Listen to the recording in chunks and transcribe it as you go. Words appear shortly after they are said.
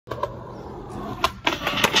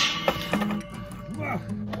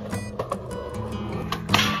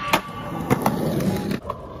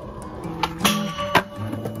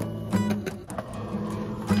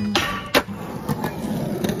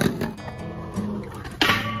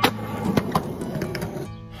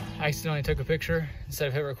I accidentally took a picture instead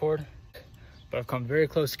of hit record, but I've come very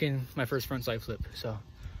close to getting my first frontside flip. So I'm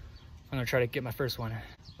gonna try to get my first one,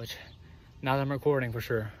 which now that I'm recording for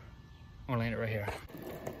sure, I'm gonna land it right here.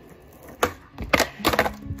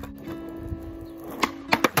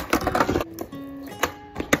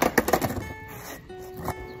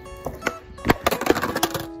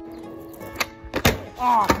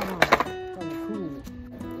 Oh, come on. That was cool.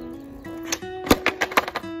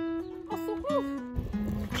 Oh, so close.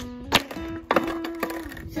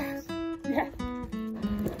 Yes. Yeah.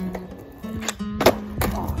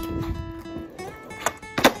 Oh.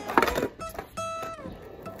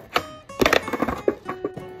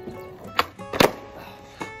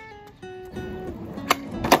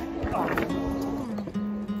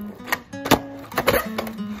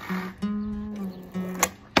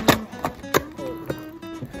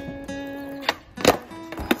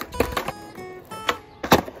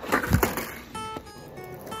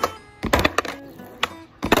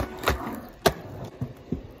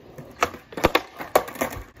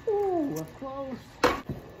 Close.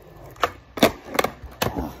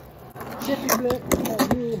 Chippy flip.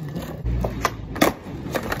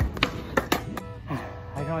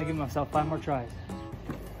 I can only give myself 5 more tries.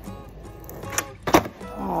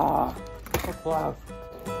 Oh, so close.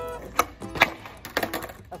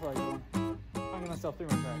 That's what I want. I'll give myself 3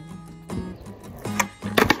 more tries.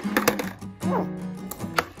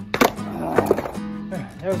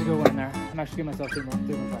 There was a good one in there. I'm actually giving myself 3 more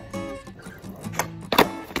tries.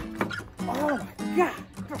 Oh my god!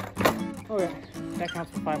 Okay, that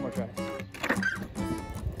counts for 5 more tries.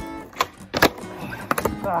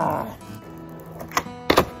 Ah.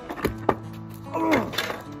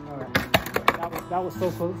 Alright, that was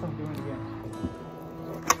so close, I'm doing it again.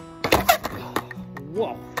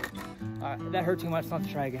 Whoa! Alright, that hurt too much, not to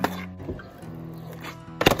try again.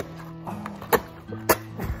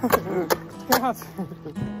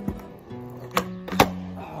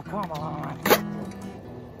 Oh, come on.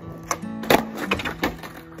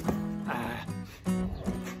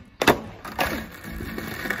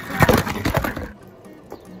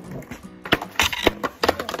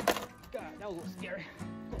 That was a little scary.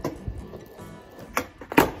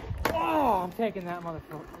 Oh, I'm taking that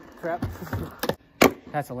motherfucker crap.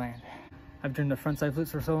 That's a land. I've done the frontside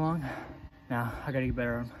flips for so long. Now I gotta get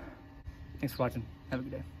better at them. Thanks for watching. Have a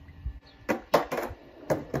good day.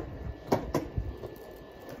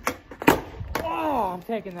 Oh, I'm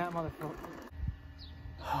taking that motherfucker.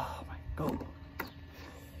 Oh my god.